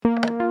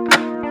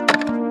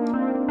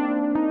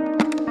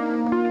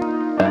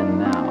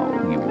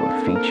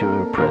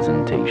feature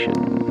presentation.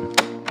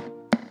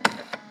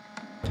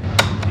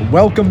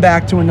 Welcome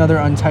back to another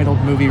Untitled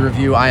Movie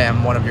Review. I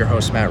am one of your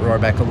hosts, Matt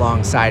Rohrbeck,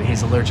 alongside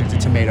he's allergic to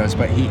tomatoes,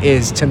 but he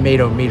is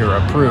tomato meter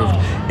approved,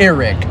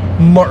 Eric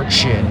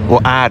Marchin.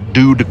 Well, I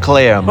do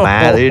declare,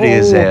 Matt, it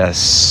is a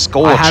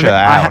scorcher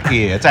out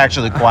here. It's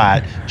actually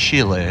quite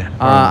chilly.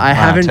 I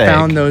haven't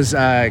found those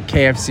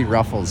KFC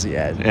Ruffles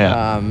yet.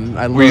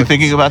 Yeah. Were you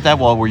thinking about that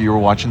while you were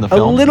watching the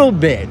film? A little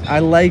bit. I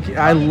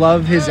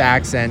love his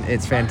accent.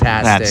 It's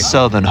fantastic. That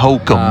Southern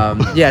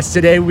hokum. Yes,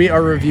 today we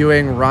are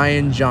reviewing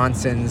Rian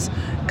Johnson's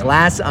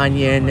Glass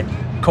Onion,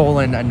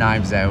 a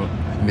Knives Out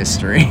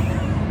mystery.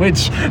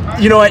 Which,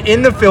 you know what,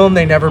 in the film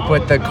they never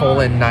put the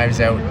Knives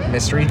Out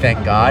mystery,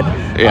 thank God.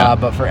 Yeah.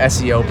 But for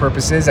SEO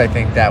purposes, I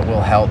think that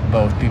will help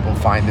both people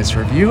find this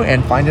review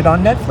and find it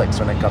on Netflix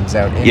when it comes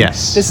out in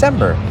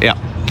December. Yeah.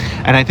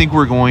 And I think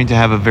we're going to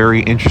have a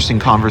very interesting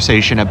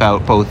conversation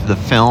about both the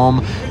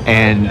film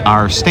and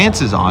our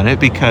stances on it,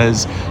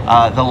 because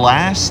the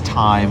last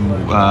time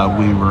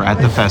we were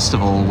at the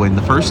festival when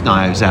the first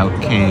Knives Out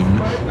came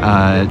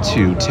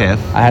to TIFF,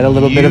 I had a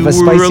little bit of a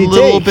spicy take. You were a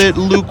little bit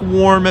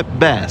lukewarm at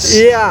best.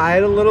 Yeah, I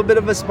had a little bit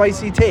of a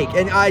spicy take.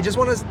 And I just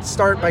want to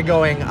start by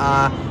going,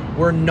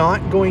 we're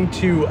not going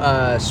to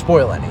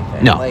spoil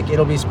anything. No. Like,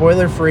 it'll be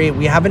spoiler free.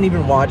 We haven't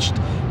even watched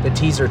the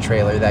teaser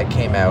trailer that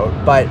came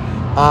out, but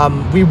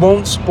we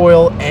won't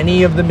spoil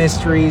any of the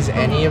mysteries,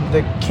 any of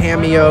the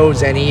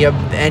cameos,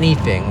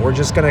 anything. We're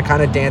just going to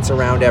kind of dance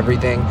around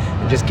everything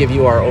and just give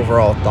you our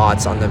overall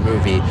thoughts on the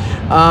movie.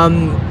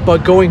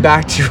 But going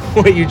back to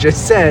what you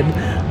just said,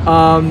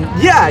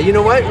 yeah, you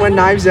know what? When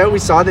Knives Out, we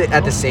saw that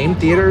at the same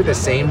theater, the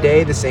same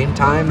day, the same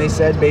time, they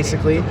said,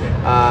 basically,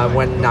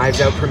 when Knives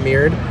Out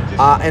premiered.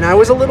 And I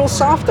was a little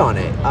soft on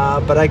it.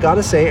 But I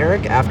gotta say,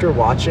 Eric, after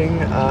watching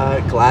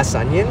Glass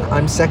Onion,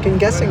 I'm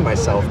second-guessing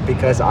myself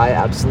because I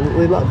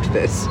absolutely loved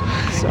this.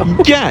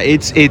 So. Yeah,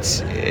 it's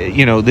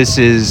you know, this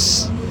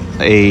is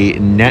a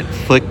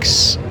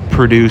Netflix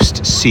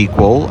produced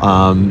sequel.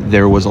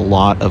 There was a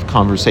lot of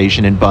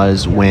conversation and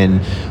buzz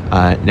when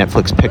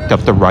Netflix picked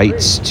up the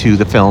rights to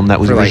the film that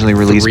was originally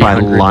released by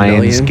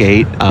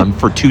Lionsgate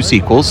for two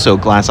sequels. So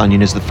Glass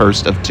Onion is the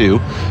first of two,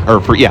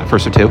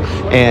 first of two.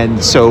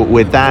 And so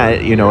with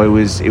that, you know, it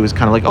was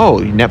kind of like, oh,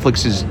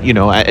 Netflix is, you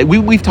know,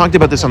 we've talked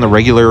about this on the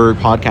regular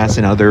podcast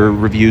and other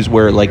reviews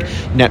where like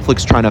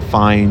Netflix trying to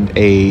find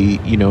a,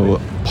 you know,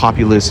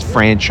 populist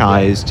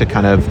franchise to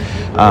kind of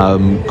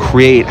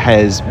create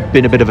has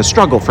been a bit of a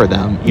struggle for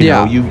them. You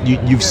know,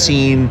 you've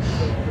seen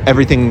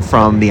everything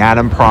from the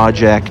Adam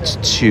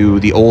Project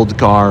to the Old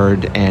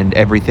Guard and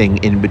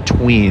everything in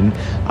between.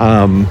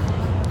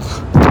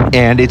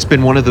 And it's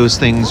been one of those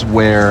things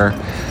where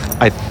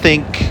I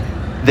think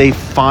they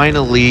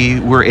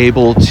finally were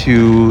able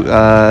to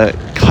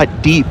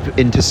cut deep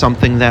into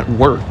something that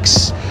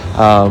works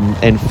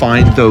and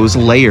find those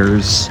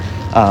layers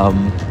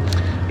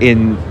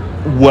in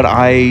what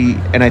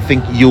I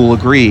think you'll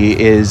agree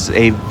is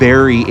a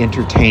very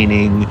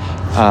entertaining,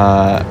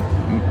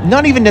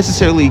 not even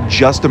necessarily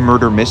just a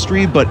murder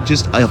mystery, but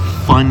just a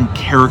fun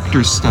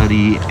character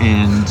study.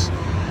 And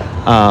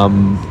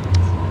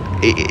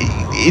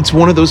it's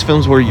one of those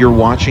films where you're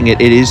watching it.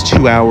 It is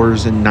 2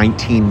 hours and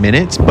 19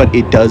 minutes, but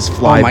it does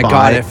fly by. Oh my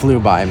God, it flew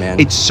by, man.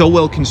 It's so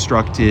well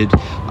constructed.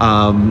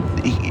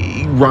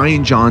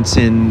 Rian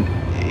Johnson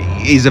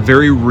is a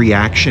very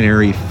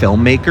reactionary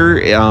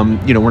filmmaker.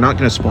 You know, we're not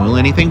going to spoil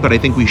anything, but I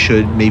think we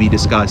should maybe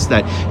discuss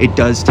that it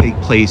does take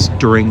place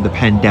during the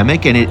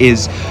pandemic, and it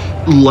is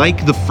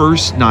like the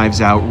first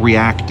Knives Out,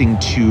 reacting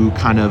to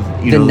kind of,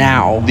 you know,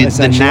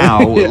 the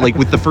now. Like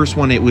with the first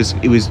one, it was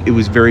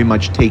very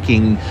much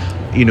taking,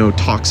 you know,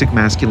 toxic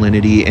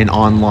masculinity and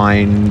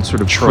online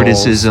sort of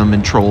criticism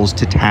and trolls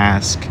to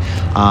task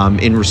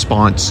in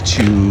response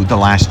to The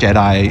Last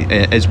Jedi,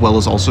 as well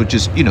as also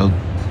just, you know,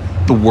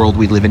 the world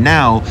we live in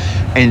now.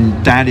 And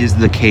that is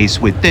the case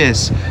with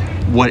this.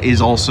 What is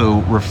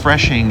also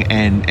refreshing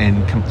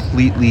and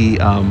completely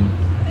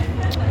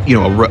you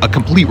know, a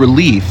complete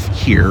relief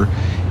here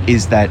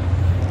is that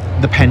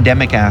the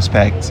pandemic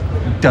aspect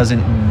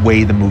doesn't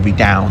weigh the movie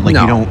down. Like,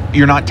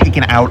 you're not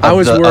taken out of the fun. I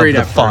was worried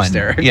at first,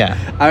 Eric. Yeah.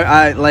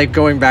 I like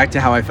going back to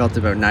how I felt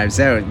about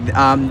Knives Out.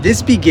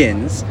 This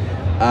begins,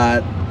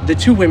 the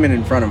two women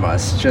in front of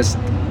us just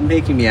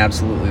making me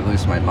absolutely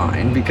lose my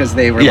mind because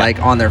they were like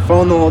on their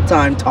phone the whole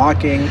time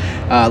talking,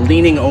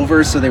 leaning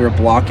over so they were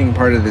blocking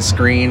part of the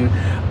screen.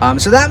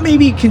 So that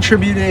maybe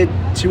contributed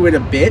to it a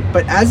bit.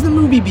 But as the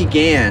movie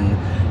began,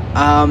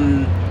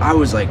 I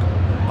was like,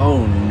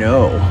 oh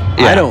no,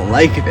 I don't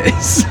like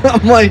this.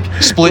 I'm like,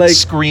 split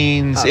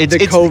screens, it's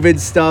COVID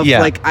stuff. Yeah.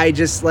 Like, I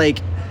just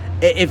like,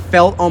 it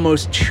felt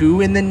almost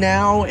too in the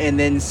now, and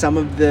then some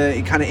of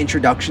the kind of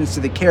introductions to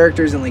the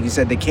characters and, like you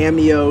said, the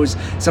cameos,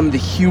 some of the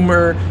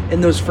humor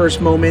in those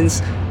first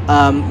moments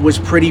was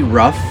pretty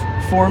rough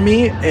for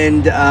me.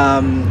 And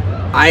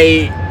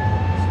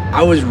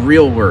I was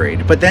real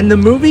worried. But then the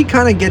movie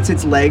kind of gets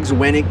its legs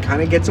when it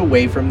kind of gets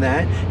away from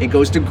that. It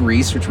goes to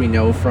Greece, which we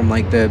know from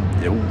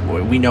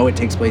we know it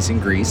takes place in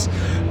Greece,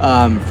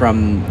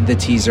 from the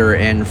teaser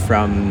and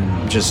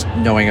from just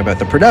knowing about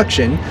the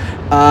production.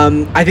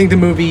 I think the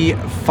movie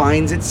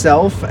finds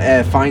itself,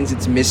 finds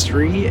its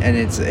mystery, and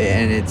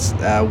its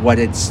what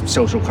its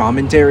social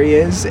commentary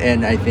is,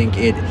 and I think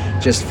it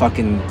just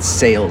fucking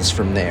sails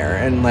from there,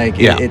 and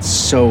it's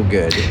so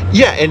good.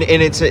 Yeah, and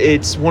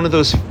it's one of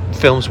those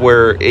films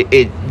where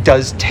it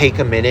does take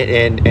a minute,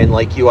 and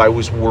like you, I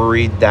was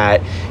worried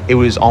that it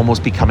was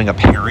almost becoming a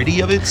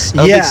parody of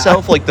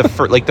itself, like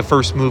the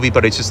first movie,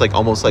 but it's just like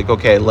almost like,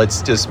 okay,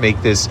 let's just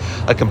make this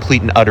a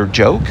complete and utter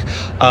joke.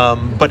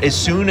 But as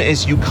soon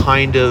as you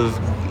kind of,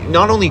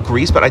 not only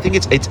Grease, but I think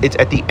it's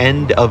at the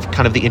end of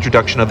kind of the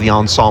introduction of the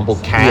ensemble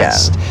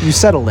cast. Yeah, you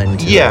settle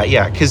into it.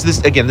 Yeah, because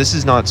this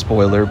is not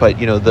spoiler, but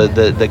you know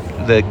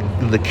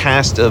the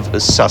cast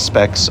of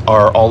suspects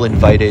are all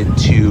invited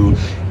to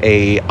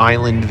a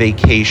island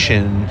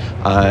vacation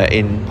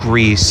in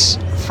Greece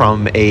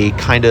from a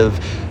kind of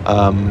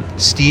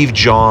Steve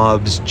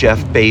Jobs, Jeff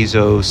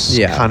Bezos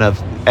kind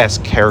of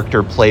esque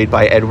character played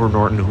by Edward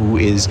Norton, who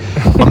is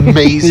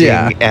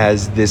amazing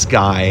as this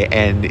guy,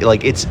 and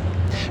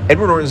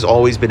Edward Norton's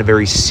always been a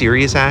very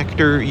serious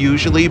actor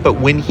usually, but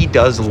when he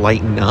does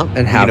lighten up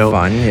and have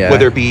fun,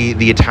 whether it be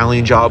The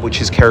Italian Job, which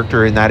his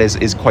character in that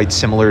is quite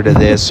similar to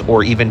this,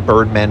 or even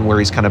Birdman, where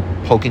he's kind of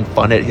poking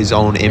fun at his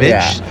own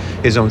image,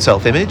 his own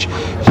self-image,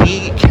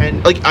 he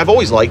can, I've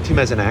always liked him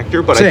as an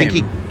actor, but Same. I think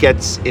he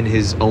gets in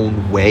his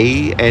own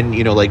way, and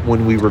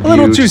when we reviewed, a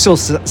little too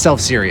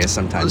self-serious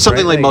sometimes,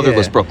 something right? like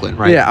Motherless Brooklyn,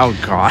 right? Yeah. Oh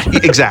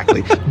God.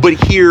 Exactly. But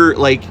here,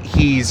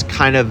 he's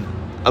kind of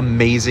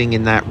amazing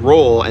in that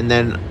role, and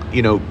then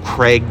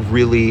Craig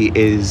really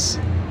is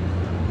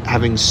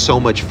having so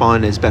much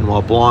fun as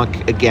Benoit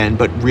Blanc again,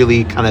 but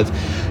really kind of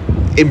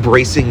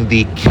embracing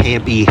the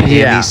campy,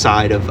 hammy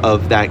side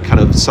of that kind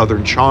of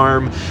southern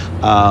charm.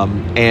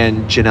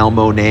 And Janelle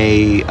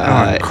Monáe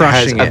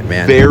has a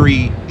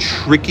very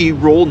tricky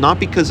role, not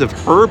because of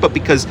her, but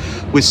because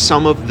with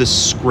some of the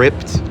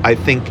script, I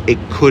think it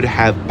could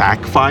have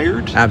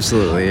backfired.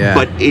 Absolutely, yeah.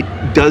 But it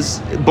does,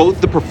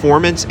 both the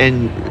performance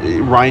and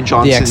Rian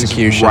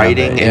Johnson's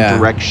writing and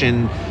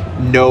direction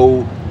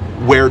know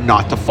where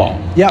not to fall.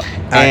 Yep.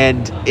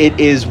 And it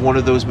is one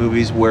of those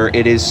movies where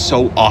it is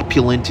so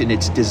opulent in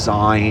its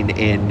design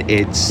and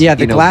its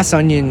the Glass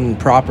Onion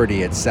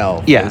property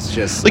itself is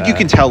just you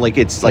can tell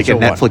it's like a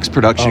Netflix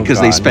production, because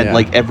they spent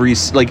every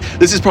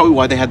this is probably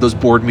why they had those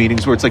board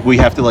meetings where it's we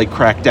have to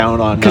crack down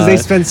on, because they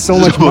spent so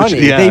much money.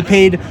 They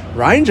paid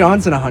Rian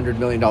Johnson $100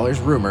 million,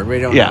 rumored, we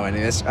don't know any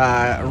of this,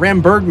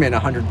 Ram Bergman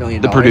 $100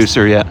 million, the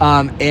producer,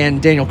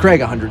 and Daniel Craig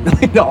 $100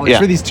 million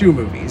for these two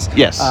movies.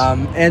 Yes.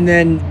 And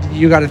then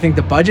you got to think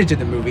the budget of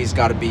the movie's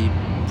got to be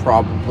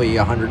probably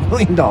 $100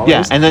 million.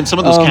 Yeah, and then some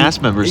of those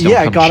cast members don't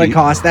come gotta cheap.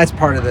 Cost. That's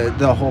part of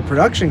the whole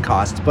production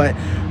cost. But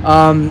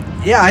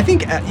I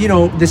think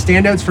the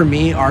standouts for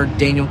me are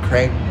Daniel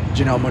Craig,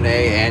 Janelle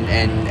Monáe,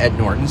 and Ed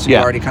Norton. So you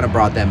already kind of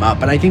brought them up,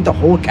 but I think the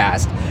whole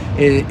cast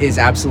is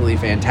absolutely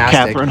fantastic.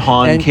 Catherine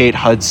Hahn, Kate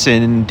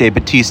Hudson, Dave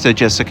Bautista,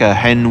 Jessica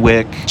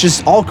Henwick,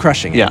 just all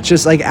crushing it.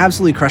 Just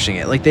absolutely crushing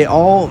it. They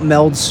all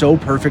meld so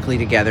perfectly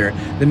together.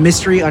 The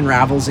mystery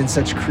unravels in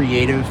such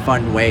creative,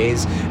 fun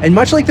ways, and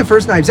much like the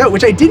first Knives Out,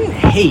 which I didn't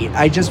hate,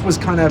 I just was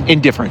kind of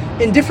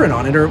indifferent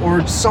on it,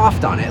 or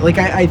soft on it.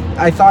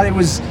 I thought it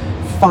was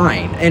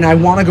fine, and I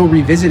want to go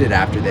revisit it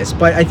after this.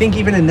 But I think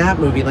even in that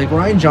movie,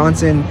 Rian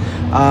Johnson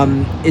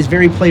is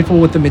very playful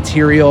with the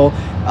material.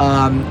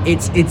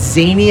 It's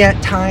zany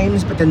at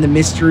times, but then the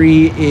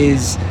mystery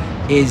is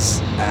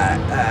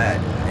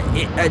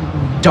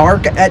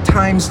dark at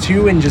times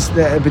too, and just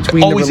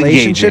between always the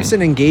relationships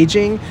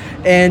engaging.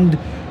 And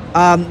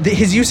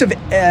his use of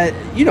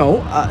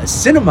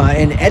cinema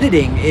and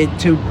editing it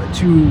to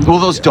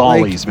those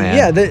dollies, man.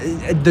 Yeah,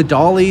 the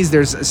dollies.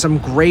 There's some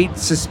great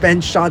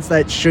suspense shots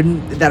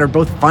that are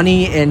both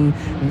funny and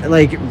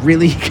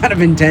really kind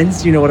of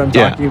intense. You know what I'm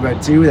talking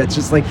about too. That's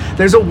just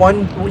there's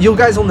you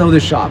guys will know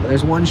this shot, but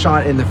there's one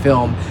shot in the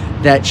film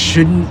that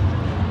shouldn't.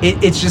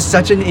 It's just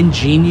such an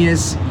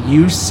ingenious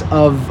use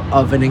of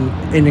an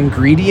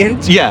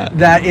ingredient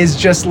that is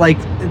just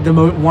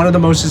one of the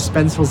most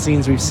suspenseful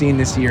scenes we've seen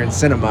this year in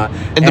cinema,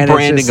 and the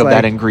branding of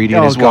that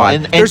ingredient as well.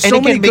 And there's so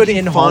many good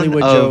in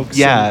Hollywood jokes,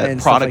 and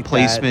product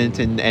placement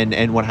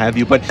and what have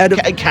you, but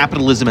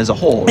capitalism as a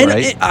whole,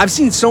 right? I've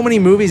seen so many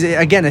movies,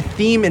 again, a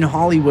theme in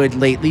Hollywood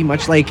lately,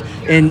 much like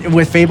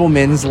with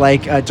Fabelmans,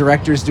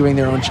 directors doing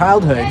their own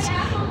childhoods.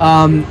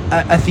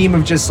 A theme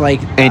of just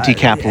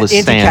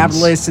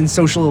anti-capitalists and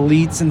social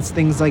elites and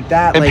things like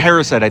that. And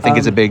Parasite, I think,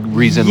 is a big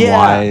reason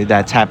why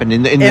that's happened.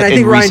 And I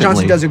think Rian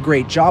Johnson does a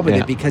great job with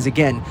it, because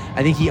again,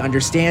 I think he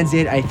understands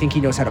it. I think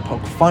he knows how to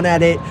poke fun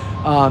at it.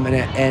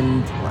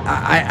 And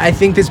I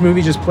think this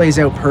movie just plays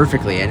out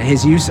perfectly. And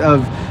his use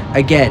of,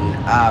 again,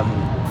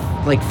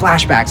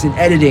 flashbacks and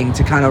editing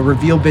to kind of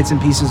reveal bits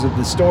and pieces of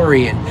the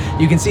story,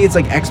 and you can see it's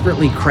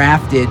expertly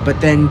crafted.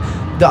 But then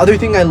the other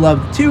thing I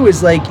love too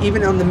is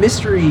even on the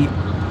mystery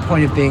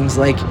standpoint of things,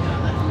 like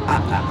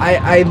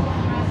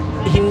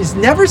he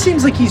never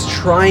seems like he's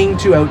trying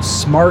to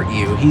outsmart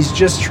you. He's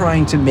just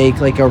trying to make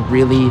like a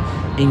really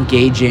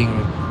engaging,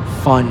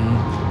 fun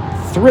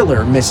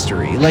thriller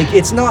mystery. Like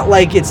it's not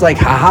like it's like,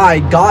 haha, I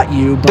got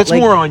you. But that's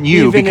like, more on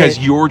you because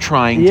you're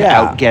trying to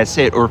outguess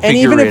it or figure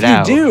it out. And even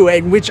if you do,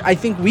 and which I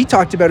think we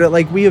talked about it,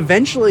 like we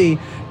eventually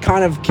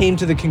kind of came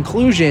to the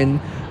conclusion,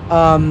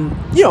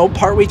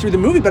 partway through the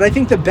movie. But I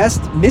think the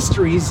best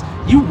mysteries,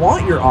 you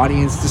want your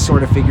audience to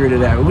sort of figure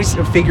it out. We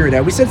said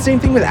the same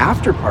thing with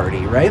After Party,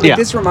 right? Like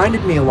this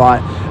reminded me a lot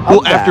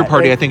of that. After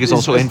Party, I think, is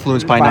also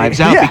influenced by Knives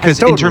Out because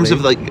totally. In terms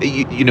of like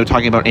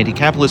talking about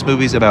anti-capitalist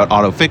movies, about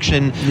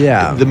autofiction,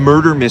 the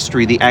murder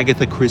mystery, the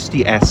Agatha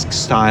Christie-esque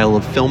style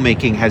of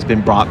filmmaking has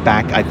been brought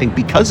back, I think,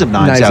 because of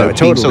Knives Out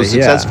being so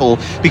successful.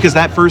 Because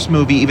that first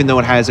movie, even though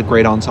it has a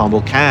great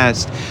ensemble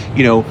cast,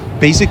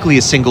 basically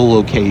a single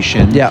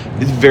location,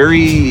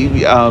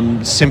 very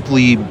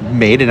simply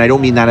made, and I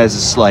don't mean that as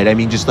a slight. I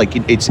mean just like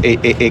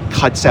it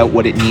cuts out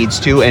what it needs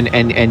to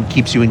and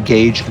keeps you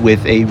engaged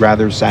with a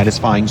rather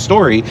satisfying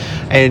story.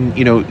 And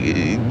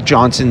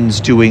Johnson's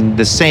doing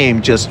the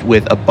same, just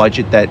with a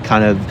budget that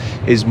kind of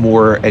is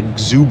more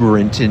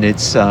exuberant in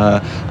its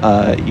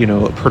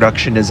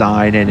production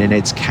design and in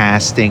its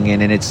casting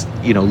and in its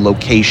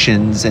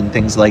locations and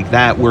things like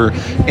that.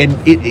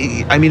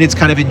 It's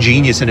kind of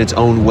ingenious in its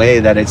own way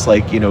that it's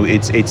like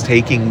it's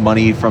taking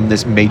money from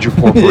this major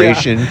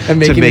corporation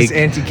and to make this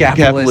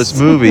anti-capitalist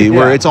movie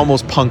where it's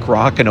almost punk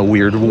rock in a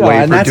weird way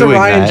and for that's doing a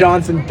Ryan that.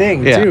 Johnson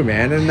thing too,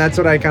 man, and that's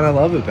what I kind of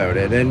love about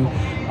it.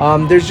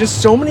 And there's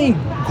just so many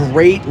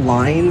great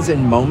lines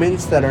and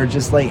moments that are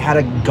just like had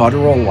a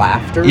guttural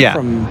laughter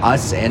from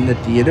us and the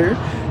theater.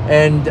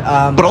 And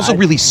but also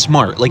really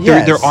smart. Like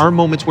there are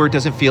moments where it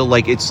doesn't feel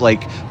like it's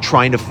like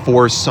trying to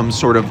force some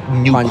sort of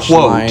new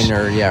quote.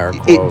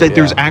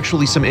 There's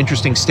actually some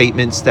interesting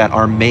statements that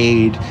are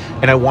made,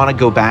 and I want to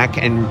go back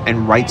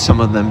and write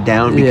some of them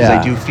down because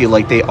I do feel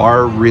like they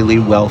are really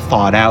well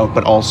thought out,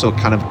 but also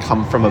kind of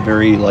come from a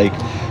very like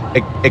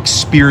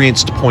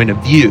experienced point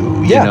of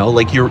view. You know,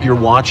 like you're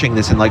watching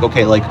this and like,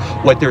 okay, like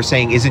what they're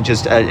saying isn't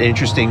just an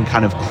interesting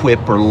kind of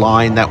quip or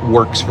line that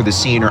works for the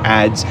scene or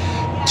adds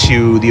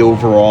to the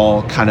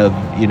overall kind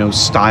of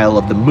style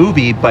of the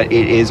movie, but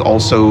it is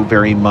also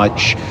very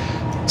much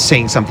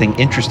saying something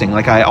interesting.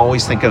 Like I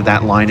always think of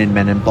that line in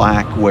Men in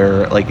Black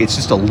where like it's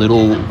just a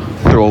little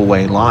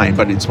throwaway line,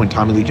 but it's when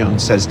Tommy Lee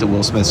Jones says to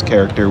Will Smith's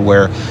character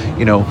where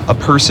a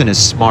person is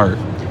smart,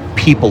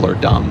 people are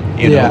dumb.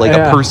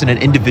 A person, an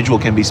individual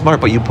can be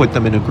smart, but you put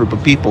them in a group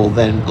of people,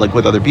 then like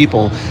with other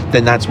people,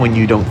 then that's when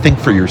you don't think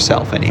for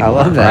yourself anymore. I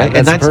love that.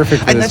 Right? That's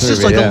perfect. And that's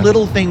just like a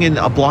little thing in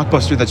a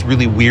blockbuster that's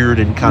really weird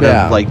and kind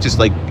of like just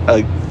like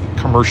a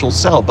commercial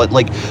sell. But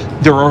like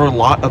there are a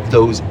lot of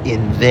those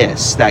in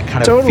this that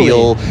kind of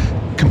feel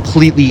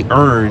completely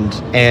earned,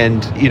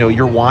 and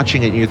you're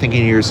watching it and you're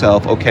thinking to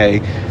yourself,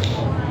 okay,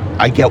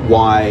 I get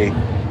why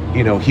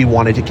he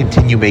wanted to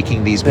continue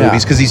making these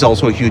movies because he's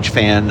also a huge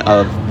fan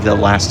of The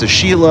Last of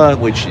Sheila,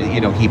 which he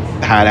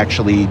had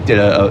actually did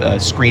a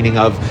screening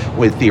of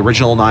with the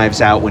original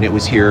Knives Out when it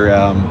was here,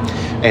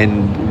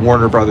 and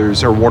Warner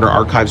Brothers or Warner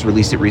Archives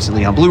released it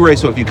recently on Blu-ray.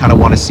 So if you kind of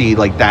want to see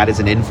like that as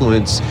an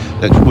influence,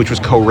 which was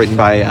co-written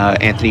by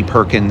Anthony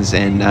Perkins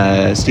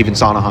and Stephen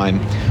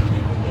Sondheim,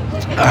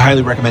 I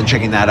highly recommend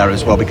checking that out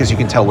as well because you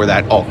can tell where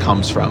that all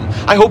comes from.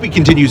 I hope he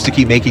continues to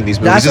keep making these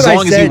movies as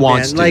long as he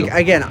wants to. Like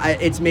again,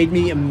 it's made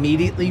me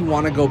immediately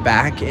want to go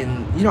back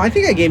and I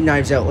think I gave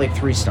Knives Out like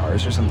 3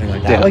 stars or something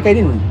like that. Like I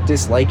didn't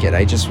dislike it.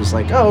 I just was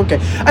like, oh okay.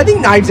 I think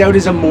Knives Out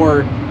is a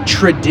more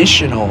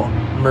traditional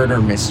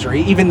murder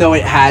mystery, even though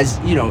it has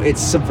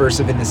it's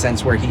subversive in the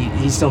sense where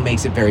he still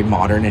makes it very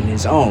modern in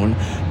his own.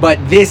 But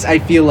this I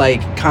feel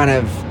like kind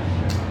of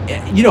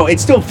it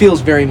still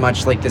feels very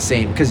much like the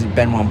same because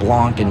Benoit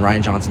Blanc and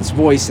Ryan Johnson's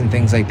voice and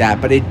things like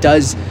that, but it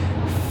does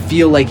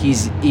feel like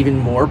he's even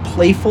more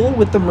playful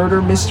with the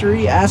murder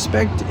mystery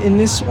aspect in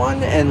this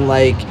one. And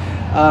like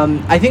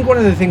I think one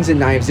of the things in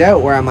Knives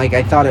Out where I'm like,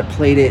 I thought it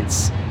played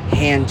its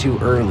hand too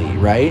early,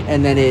 right?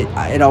 And then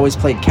it always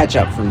played catch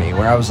up for me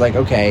where I was like,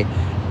 okay,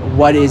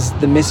 what is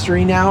the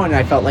mystery now? And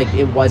I felt like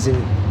it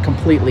wasn't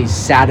completely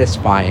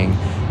satisfying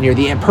near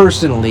the end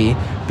personally,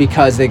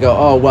 because they go,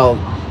 oh well,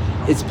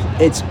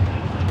 it's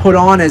put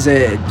on as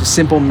a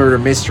simple murder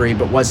mystery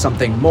but was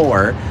something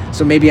more,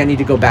 so maybe I need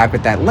to go back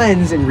with that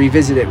lens and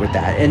revisit it with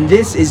that. And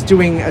this is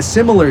doing a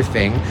similar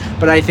thing,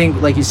 but I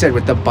think like you said,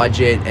 with the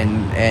budget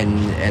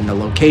and the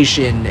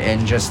location,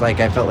 and just like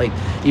I felt like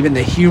even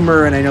the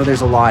humor, and I know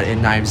there's a lot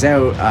in Knives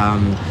Out,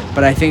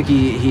 but I think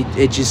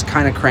it just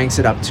kind of cranks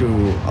it up to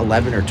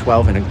 11 or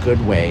 12 in a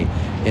good way.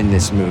 in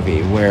this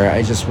movie, where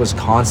I just was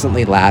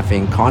constantly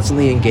laughing,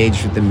 constantly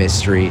engaged with the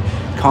mystery,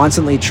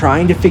 constantly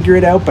trying to figure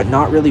it out, but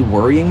not really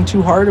worrying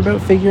too hard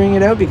about figuring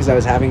it out because I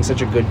was having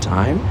such a good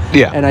time.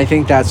 Yeah. And I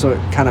think that's what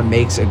kind of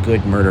makes a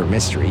good murder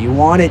mystery. You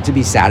want it to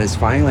be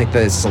satisfying, like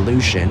the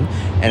solution,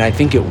 and I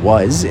think it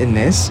was in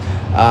this.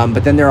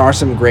 But then there are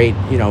some great,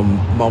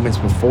 moments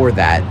before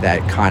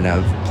that kind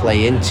of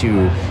play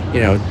into,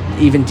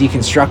 even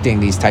deconstructing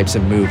these types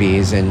of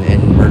movies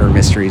and murder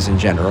mysteries in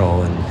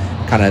general,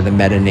 and kind of the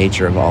meta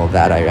nature of all of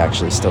that I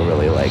actually still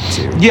really like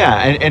too. Yeah,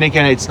 and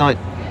again, it's not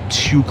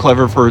too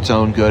clever for its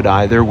own good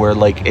either, where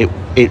like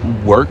it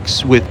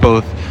works with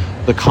both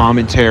the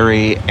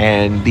commentary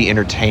and the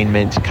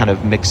entertainment kind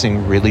of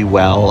mixing really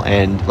well,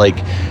 and like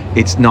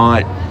it's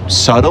not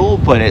subtle,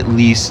 but at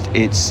least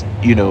it's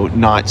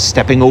not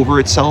stepping over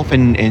itself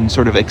and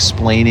sort of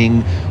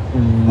explaining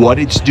what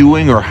it's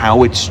doing or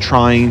how it's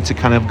trying to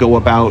kind of go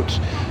about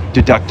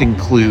deducting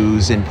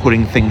clues and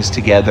putting things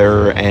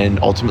together and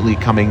ultimately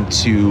coming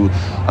to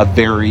a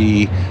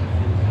very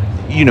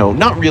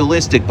not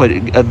realistic, but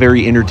a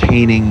very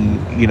entertaining,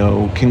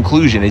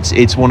 conclusion.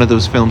 It's one of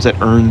those films that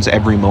earns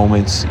every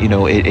moment,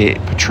 it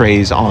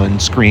portrays on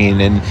screen.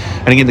 And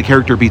again, the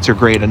character beats are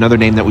great. Another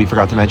name that we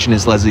forgot to mention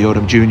is Leslie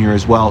Odom Jr.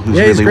 as well, who's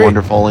really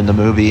wonderful in the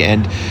movie.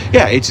 And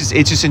yeah, it's just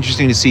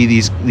interesting to see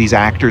these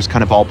actors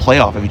kind of all play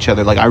off of each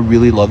other. Like, I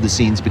really love the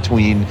scenes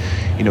between,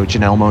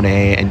 Janelle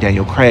Monáe and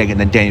Daniel Craig, and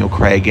then Daniel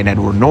Craig and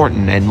Edward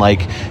Norton. And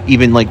like,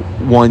 even like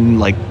one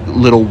like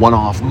little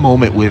one-off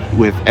moment with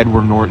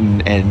Edward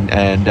Norton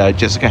and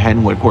Jessica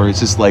Henwick, where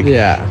it's just like,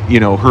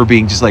 her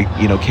being just like,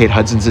 Kate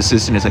Hudson's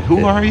assistant is like,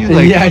 who are you?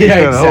 Like,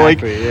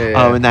 exactly.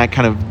 And that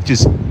kind of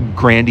just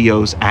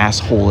grandiose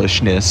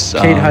assholishness.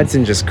 Kate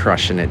Hudson just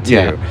crushing it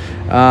too.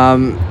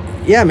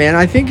 Yeah, man,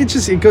 I think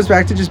it goes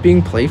back to just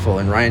being playful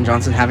and Rian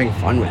Johnson having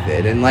fun with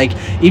it. And like,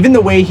 even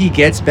the way he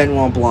gets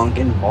Benoit Blanc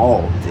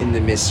involved in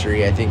the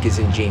mystery, I think is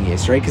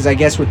ingenious, right? Because I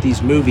guess with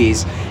these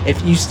movies, if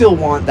you still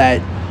want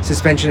that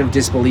suspension of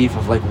disbelief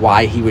of like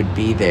why he would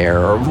be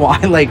there, or why,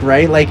 like,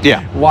 right, like,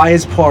 why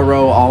is Poirot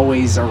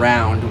always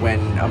around when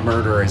a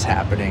murder is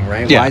happening,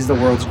 right? Why is the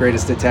world's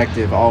greatest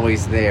detective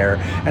always there?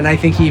 And I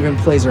think he even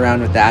plays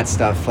around with that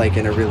stuff like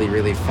in a really,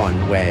 really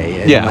fun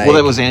way. And well,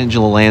 that was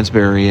Angela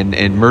Lansbury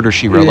in Murder,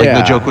 She Wrote. Like,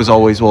 the joke was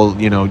always, well,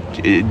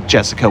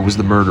 Jessica was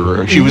the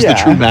murderer. She was the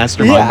true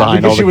mastermind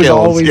behind all the kills. She was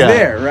always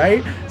there,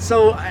 right?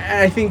 So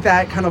I think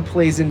that kind of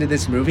plays into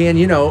this movie. And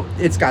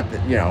it's got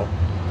the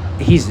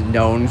he's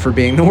known for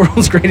being the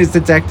world's greatest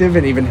detective,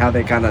 and even how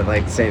they kind of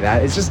like say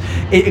that, it's just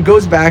it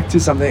goes back to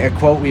a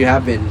quote we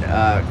have been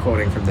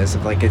quoting from this,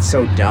 of like, it's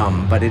so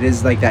dumb, but it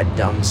is like that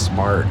dumb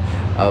smart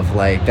of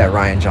like that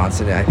Rian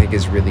Johnson I think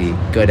is really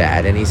good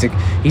at. And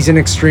he's an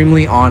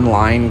extremely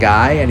online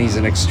guy, and he's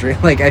an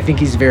extreme, like, I think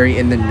he's very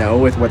in the know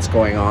with what's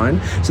going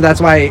on. So that's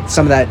why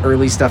some of that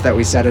early stuff that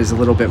we said is a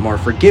little bit more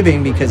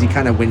forgiving, because he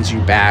kind of wins you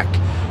back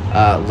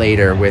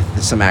later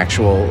with some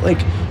actual,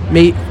 like,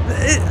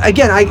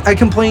 again, I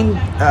complain,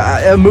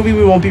 a movie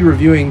we won't be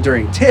reviewing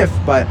during TIFF,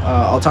 but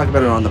I'll talk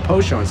about it on the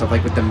post show and stuff,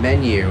 like with the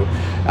menu,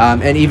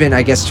 and even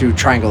I guess to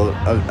Triangle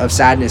of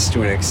Sadness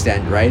to an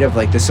extent, right, of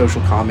like the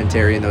social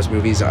commentary in those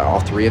movies. All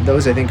three of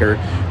those I think are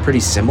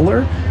pretty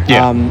similar,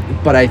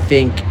 but I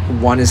think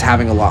one is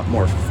having a lot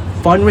more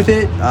fun with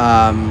it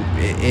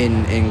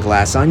in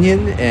Glass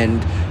Onion,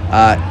 and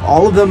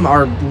all of them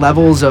are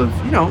levels of,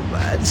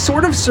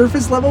 sort of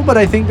surface level, but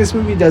I think this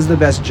movie does the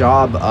best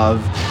job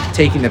of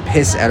taking the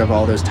piss out of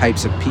all those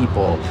types of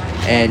people,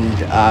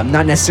 and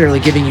not necessarily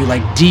giving you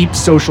like deep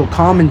social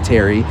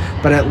commentary,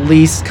 but at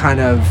least kind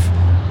of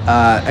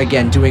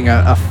again doing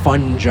a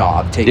fun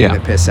job taking the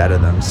piss out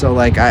of them. So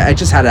like, I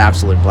just had an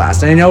absolute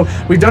blast. And I know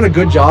we've done a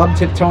good job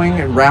tiptoeing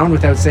around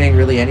without saying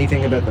really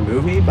anything about the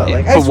movie, but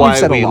like, but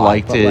why we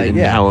liked it, and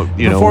how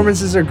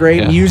performances are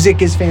great,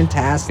 music is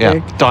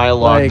fantastic,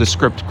 dialogue, the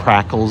script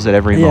crackles at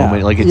every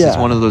moment. Like, it's just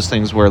one of those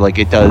things where like,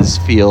 it does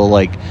feel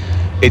like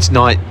it's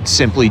not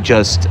simply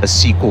just a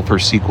sequel for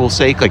sequel's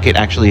sake. Like, it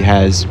actually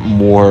has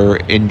more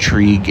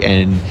intrigue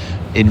and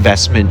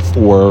investment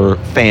for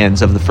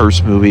fans of the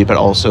first movie, but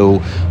also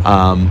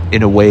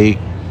in a way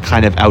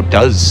kind of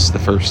outdoes the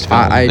first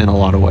film in a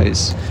lot of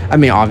ways. I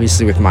mean,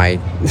 obviously with my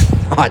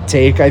hot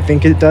take, I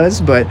think it does,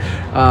 but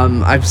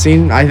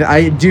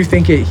I do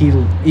think he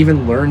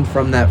even learned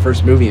from that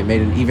first movie and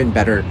made an even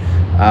better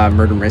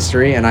murder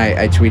mystery. And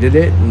I tweeted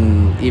it,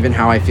 and even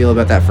how I feel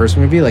about that first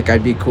movie, like,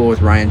 I'd be cool with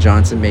Rian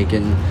Johnson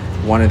making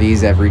one of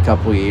these every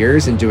couple of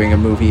years and doing a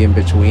movie in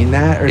between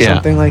that, or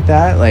something like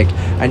that. Like,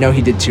 I know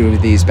he did 2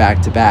 of these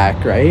back to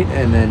back, right?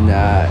 And then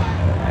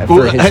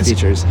for his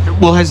features.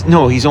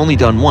 He's only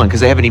done 1,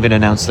 because they haven't even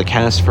announced the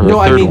cast for a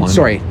third one.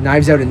 Sorry,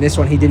 Knives Out in this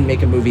one, he didn't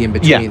make a movie in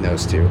between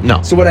those 2.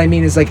 No. So what I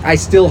mean is, like, I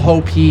still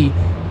hope he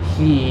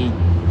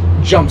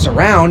jumps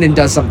around and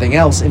does something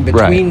else in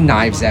between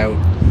Knives Out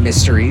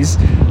mysteries,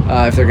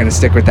 if they're going to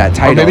stick with that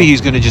title. Or maybe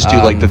he's going to just do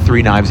like the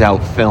 3 Knives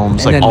Out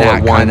films like all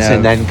at once,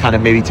 and then kind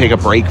of maybe take a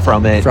break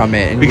from it.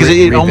 Because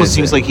it almost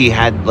seems like he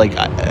had like,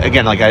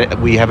 again, like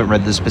we haven't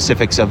read the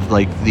specifics of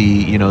like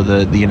the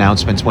the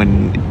announcements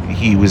when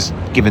he was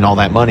given all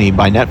that money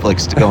by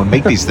Netflix to go and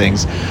make these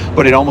things,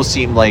 but it almost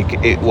seemed like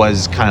it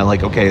was kind of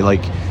like, okay,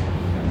 like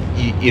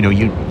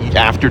you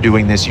after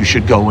doing this you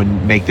should go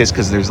and make this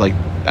because there's like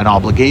an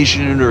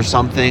obligation or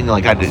something,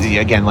 like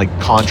again, like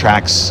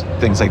contracts,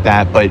 things like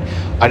that. But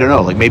I don't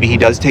know, like maybe he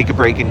does take a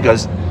break and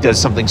does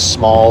something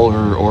small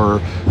or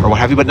what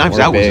have you. But Knives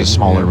Out was a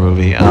smaller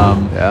movie,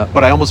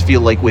 but I almost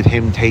feel like with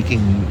him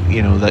taking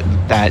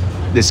that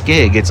this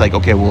gig, it's like,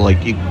 okay, well,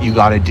 like you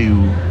got to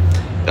do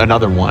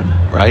another one,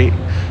 right?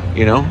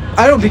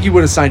 I don't think he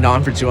would have signed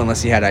on for 2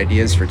 unless he had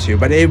ideas for 2,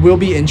 but it will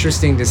be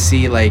interesting to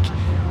see like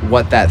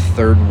what that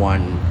third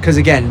one, because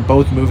again,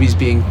 both movies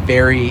being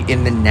very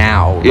in the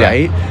now,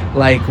 right?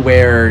 Like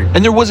where,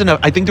 and there wasn't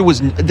I think there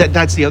was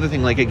that's the other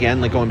thing, like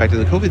again, like going back to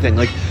the COVID thing,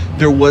 like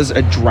there was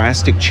a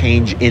drastic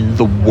change in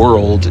the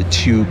world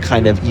to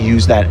kind of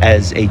use that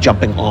as a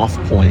jumping off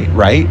point,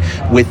 right,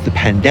 with the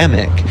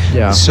pandemic.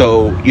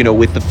 So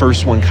with the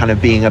first one kind of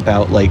being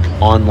about like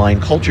online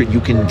culture,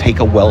 you can take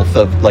a wealth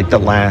of like the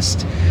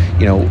last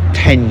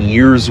 10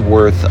 years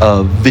worth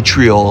of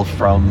vitriol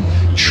from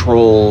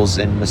trolls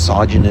and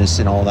misogynists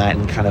and all that,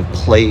 and kind of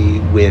play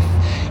with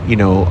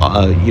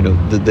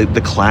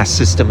the class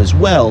system as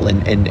well,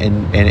 and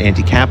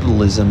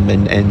anti-capitalism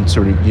and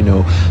sort of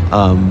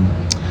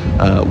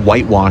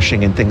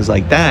whitewashing and things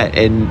like that.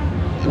 And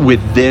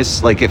with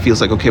this, like, it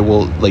feels like, okay,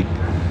 well, like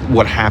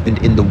what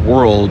happened in the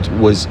world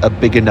was a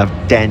big enough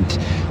dent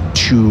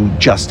to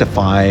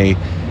justify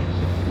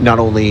not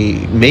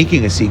only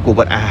making a sequel,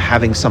 but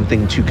having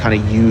something to kind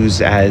of use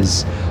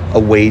as a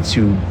way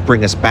to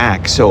bring us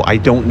back. So I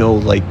don't know,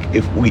 like,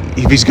 if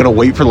he's going to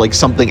wait for like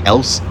something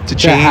else to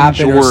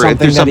change, or if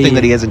there's something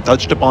that he hasn't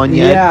touched upon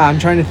yet. Yeah, I'm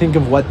trying to think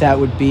of what that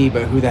would be,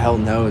 but who the hell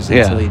knows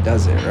until he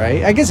does it,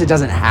 right? I guess it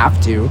doesn't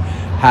have to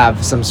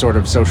have some sort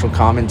of social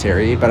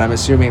commentary, but I'm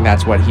assuming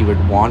that's what he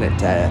would want it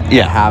to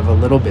have a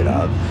little bit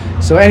of.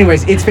 So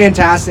anyways, it's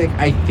fantastic.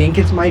 I think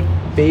it's my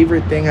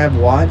favorite thing I've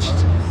watched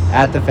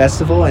at the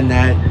festival, and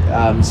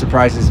that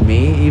surprises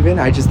me even.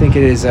 I just think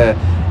it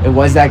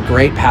was that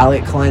great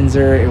palate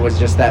cleanser. It was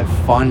just that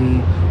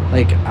fun,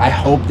 like, I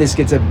hope this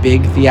gets a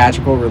big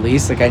theatrical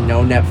release. Like, I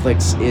know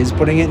Netflix is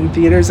putting it in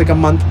theaters like a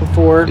month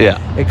before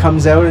it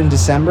comes out in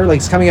December. Like,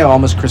 it's coming out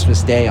almost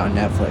Christmas Day on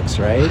Netflix,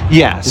 right?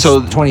 Yeah,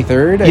 so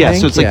 23rd, I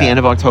think? So it's like the end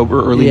of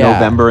October, early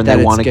November, and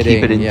they want to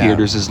keep it in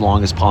theaters as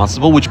long as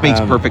possible, which makes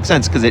perfect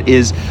sense because it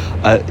is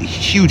a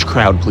huge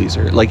crowd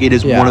pleaser. Like, it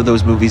is one of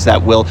those movies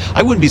that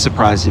I wouldn't be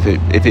surprised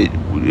if it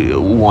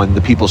won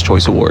the People's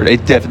Choice Award.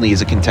 It definitely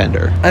is a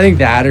contender. I think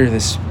that or the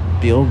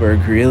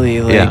Spielberg, really,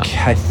 like,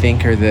 I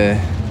think are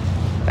the...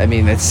 I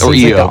mean, that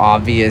seems like the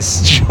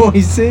obvious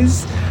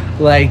choices.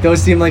 Like,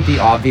 those seem like the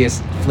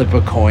obvious flip a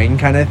coin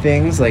kind of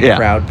things. Like,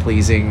 crowd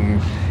pleasing.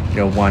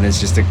 One is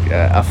just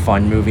a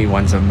fun movie.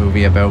 One's a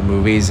movie about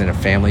movies and a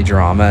family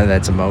drama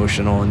that's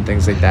emotional and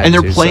things like that. And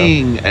they're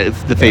playing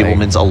The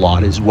Fabelmans a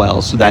lot as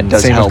well, so that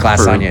does help for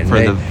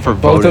voting.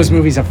 Both those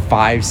movies have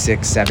 5,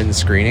 6, 7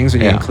 screenings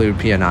when you include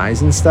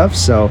P&Is and stuff.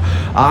 So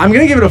I'm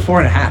gonna give it a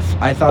 4.5.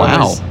 I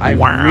thought I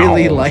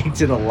really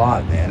liked it a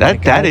lot, man.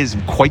 That is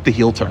quite the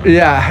heel turn.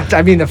 Yeah,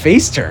 I mean the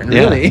face turn,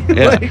 really.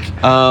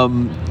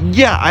 I'm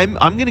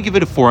gonna give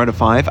it a 4 out of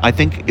 5. I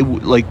think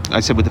like I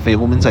said with The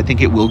Fabelmans, I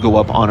think it will go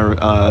up on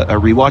a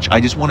rewatch.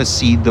 I just want to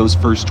see those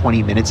first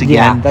 20 minutes again.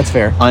 Yeah, that's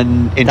fair.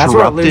 Uninterrupted. That's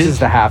where it loses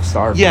the half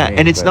star.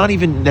 And it's not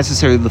even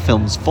necessarily the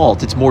film's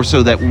fault. It's more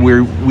so that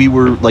we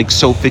were like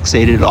so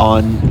fixated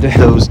on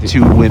those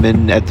 2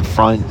 women at the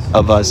front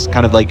of us,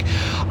 kind of like,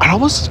 it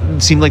almost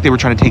seemed like they were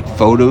trying to take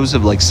photos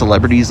of like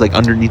celebrities like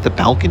underneath the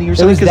balcony or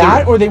something. It was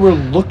that, or they were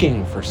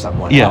looking for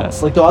someone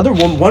else. Like the other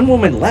one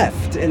woman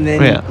left and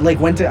then like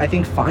went to, I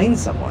think, find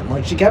someone.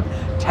 Like she kept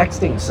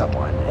texting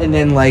someone, and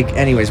then like,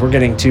 anyways, we're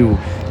getting too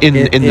in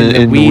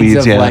the weeds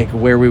of like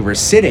where we were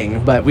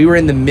sitting, but we were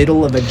in the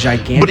middle of a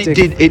gigantic. But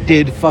it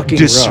did fucking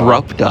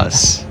disrupt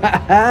us.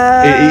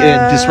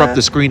 it disrupt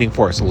the screening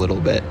for us a little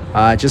bit.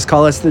 Just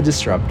call us the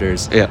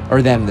disruptors,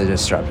 or them the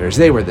disruptors.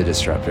 They were the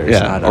disruptors,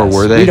 not or us.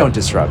 Were they? We don't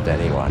disrupt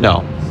anyone.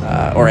 No.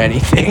 Or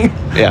anything.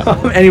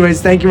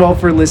 Anyways, thank you all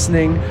for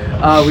listening.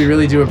 We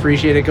really do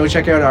appreciate it. Go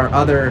check out our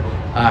other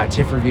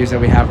TIFF reviews that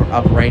we have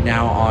up right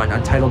now on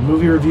Untitled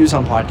Movie Reviews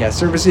on podcast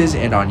services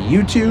and on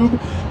YouTube.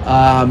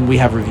 We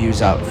have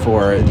reviews up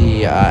for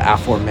the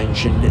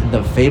aforementioned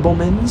The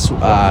Fabelmans.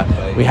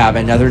 We have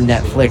another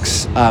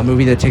Netflix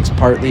movie that takes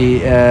partly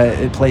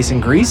place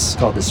in Greece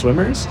called The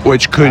Swimmers,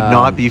 which could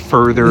not be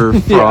further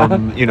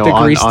from the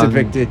Greece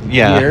depicted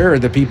here, or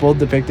the people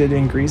depicted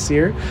in Greece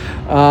here.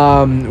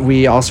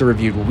 We also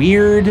reviewed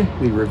Weird.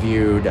 We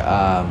reviewed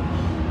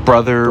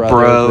Brother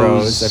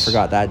Bros. I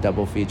forgot that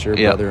double feature,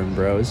 Brother and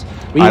Bros.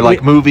 I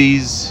Like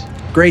Movies.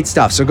 great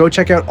stuff. So go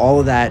check out all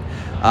of that.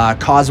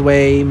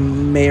 Causeway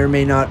may or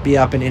may not be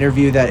up. An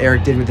interview that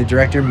Eric did with the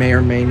director may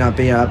or may not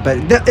be up, but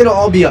it'll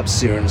all be up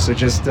soon. So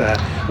just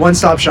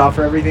one-stop shop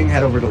for everything.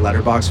 Head over to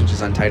Letterboxd, which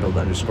is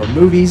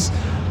Untitled_movies.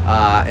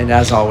 And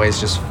as always,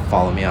 just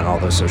follow me on all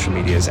those social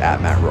medias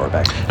at Matt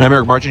Rohrbeck. And I'm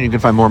Eric Martin. You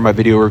can find more of my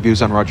video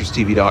reviews on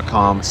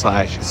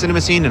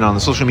rogerstv.com/cinemascene and on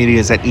the social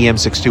medias at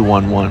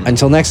EM6211.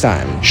 Until next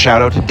time.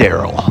 Shout out to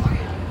Daryl.